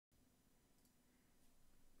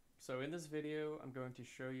So in this video, I'm going to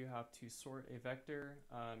show you how to sort a vector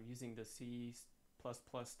using the C++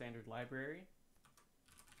 standard library.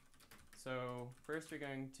 So first you're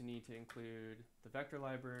going to need to include the vector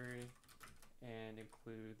library and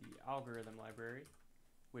include the algorithm library,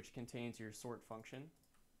 which contains your sort function.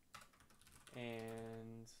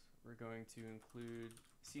 And we're going to include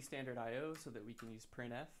C standard IO so that we can use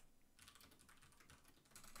printf.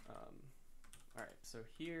 All right, so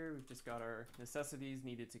here we've just got our necessities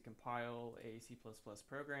needed to compile a C++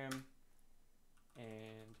 program.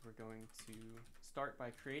 And we're going to start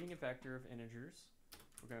by creating a vector of integers.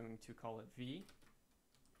 We're going to call it v,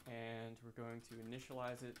 and we're going to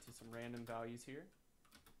initialize it to some random values here,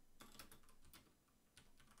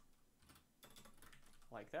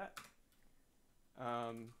 like that.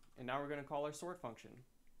 And now we're going to call our sort function.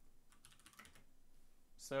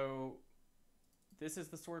 So this is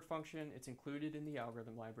the sort function. It's included in the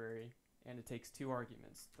algorithm library, and it takes two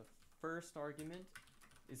arguments. The first argument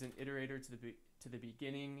is an iterator to the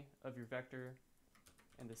beginning of your vector,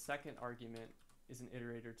 and the second argument is an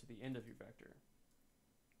iterator to the end of your vector.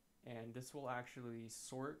 And this will actually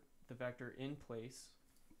sort the vector in place.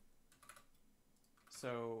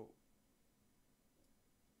 So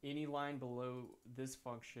any line below this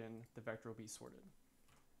function, the vector will be sorted.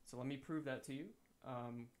 So let me prove that to you.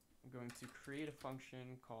 I'm going to create a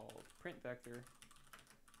function called printVector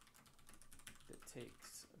that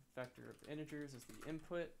takes a vector of integers as the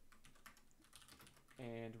input,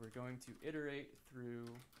 and we're going to iterate through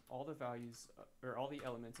all the values or all the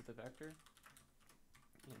elements of the vector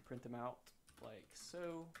and print them out like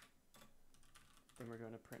so. Then we're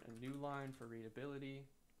going to print a new line for readability,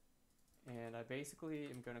 and I basically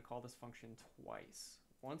am going to call this function twice,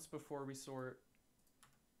 once before we sort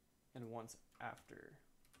and once after.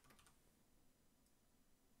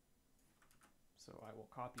 So I will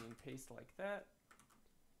copy and paste like that,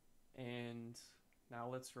 and now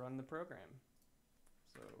let's run the program.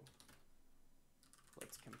 So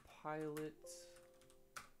let's compile it,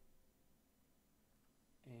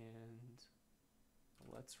 and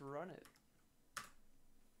let's run it.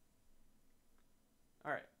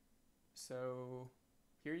 All right, so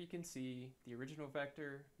here you can see the original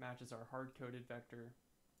vector matches our hard-coded vector,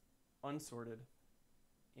 unsorted,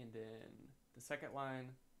 and then the second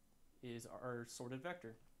line is our sorted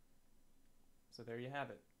vector. So there you have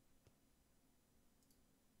it.